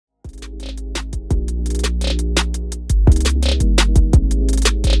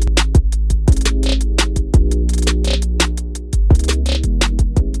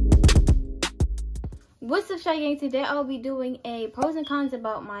CHYAIAH GANG. Today I'll be doing a pros and cons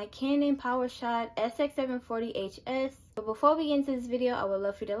about my Canon Powershot Sx740 HS. But before we get into this video, I would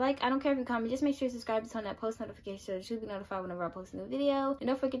love for you to like. I don't care if you comment, just make sure you subscribe and turn that post notification so that you'll be notified whenever I post a new video. And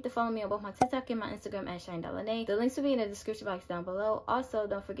don't forget to follow me on both my TikTok and my Instagram at CHYAIAH. The links will be in the description box down below. Also,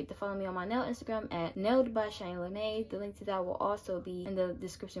 don't forget to follow me on my nail Instagram at nailed by CHYAIAH. The link to that will also be in the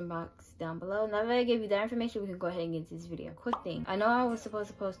description box down below. Now that I gave you that information, we can go ahead and get into this video. Quick thing, I know I was supposed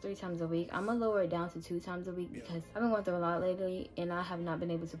to post 3 times a week. I'm gonna lower it down to 2 times a week because I've been going through a lot lately and I have not been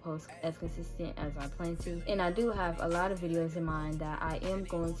able to post as consistent as I plan to. And I do have a lot of videos in mind that I am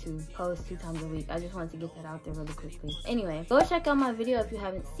going to post 2 times a week. I just wanted to get that out there really quickly. Anyway, go check out my video if you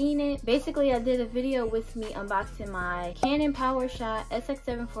haven't seen it. Basically, I did a video with me unboxing my Canon Powershot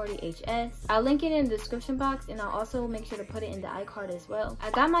Sx740 HS. I'll link it in the description box and I'll also make sure to put it in the iCard as well.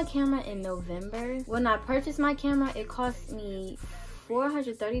 I got my camera in November. When I purchased my camera, it cost me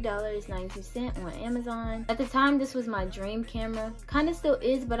 $430.92 on Amazon. At the time, this was my dream camera. Kind of still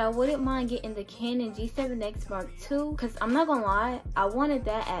is, but I wouldn't mind getting the Canon G7X Mark II because I'm not gonna lie, I wanted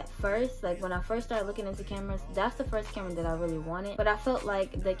that at first. Like when I first started looking into cameras, that's the first camera that I really wanted. But I felt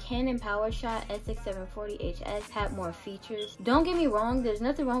like the Canon Powershot Sx740 HS had more features. Don't get me wrong, there's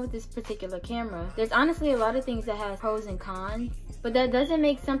nothing wrong with this particular camera. There's honestly a lot of things that has pros and cons, but that doesn't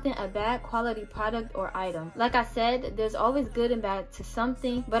make something a bad quality product or item. Like I said, there's always good and bad to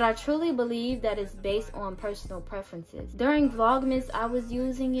something, but I truly believe that it's based on personal preferences. During Vlogmas, I was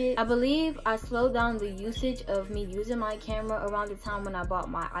using it. I believe I slowed down the usage of me using my camera around the time when I bought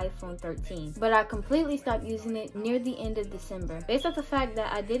my iPhone 13, but I completely stopped using it near the end of December. Based off the fact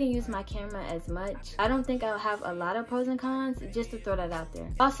that I didn't use my camera as much, I don't think I'll have a lot of pros and cons, just to throw that out there.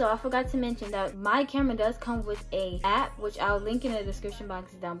 Also, I forgot to mention that my camera does come with an app, which I'll link in the description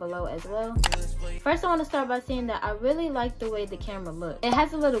box down below as well. First, I want to start by saying that I really like the way the camera looks. It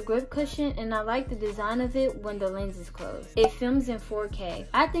has a little grip cushion and I like the design of it when the lens is closed. It films in 4K.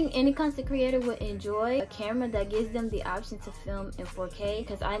 I think any content creator would enjoy a camera that gives them the option to film in 4K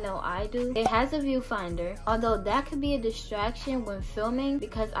because I know I do. It has a viewfinder, although that could be a distraction when filming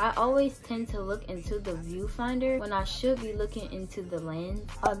because I always tend to look into the viewfinder when I should be looking into the lens.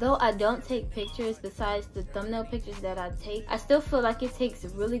 Although I don't take pictures besides the thumbnail pictures that I take, I still feel like it takes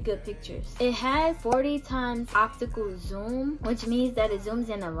really good pictures. It has 40 times optical zoom, which means that it zooms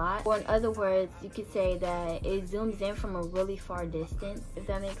in a lot, or in other words, you could say that it zooms in from a really far distance, if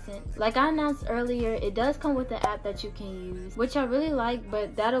that makes sense. Like I announced earlier, it does come with the app that you can use, which I really like,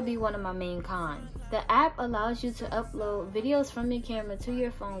 but that'll be one of my main cons. The app allows you to upload videos from your camera to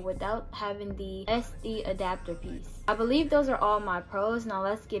your phone without having the SD adapter piece. I believe those are all my pros. Now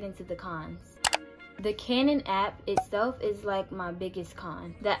let's get into the cons. The Canon app itself is like my biggest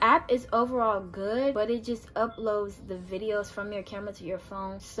con. The app is overall good, but it just uploads the videos from your camera to your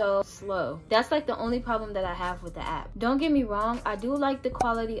phone so slow. That's like the only problem that I have with the app. Don't get me wrong, I do like the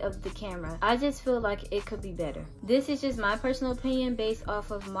quality of the camera. I just feel like it could be better. This is just my personal opinion based off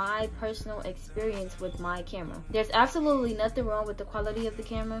of my personal experience with my camera. There's absolutely nothing wrong with the quality of the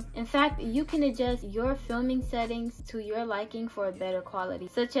camera. In fact, you can adjust your filming settings to your liking for a better quality,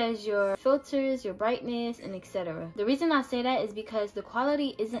 such as your filters, your brightness, and etc. The reason I say that is because the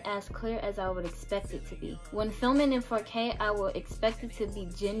quality isn't as clear as I would expect it to be. When filming in 4K, I will expect it to be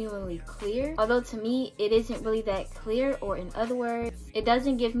genuinely clear, although to me it isn't really that clear, or in other words, it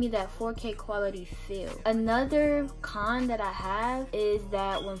doesn't give me that 4K quality feel. Another con that I have is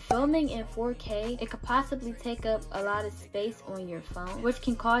that when filming in 4K, it could possibly take up a lot of space on your phone, which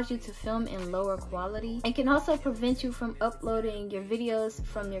can cause you to film in lower quality and can also prevent you from uploading your videos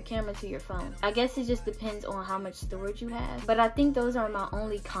from your camera to your phone. I guess it just depends on how much storage you have, but I think those are my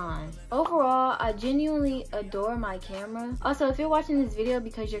only cons. Overall, I genuinely adore my camera. Also, if you're watching this video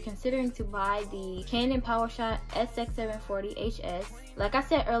because you're considering to buy the Canon Powershot Sx740 HS, like I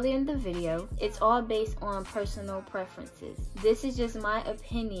said earlier in the video, it's all based on personal preferences. This is just my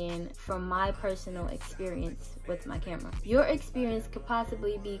opinion from my personal experience with my camera. Your experience could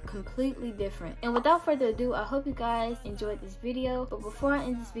possibly be completely different. And without further ado, I hope you guys enjoyed this video. But before I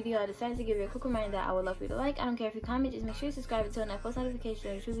end this video, I decided to give you a quick reminder that I would love for you to like. I don't care if you comment, just make sure you subscribe and turn that post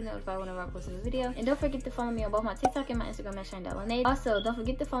notification so you'll be notified whenever I post a new video. And don't forget to follow me on both my TikTok and my Instagram at CHYAIAH. Also, don't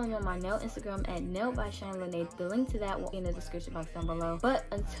forget to follow me on my nail Instagram at nailed by CHYAIAH. The link to that will be in the description box down below. But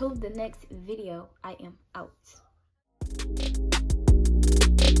until the next video, I am out.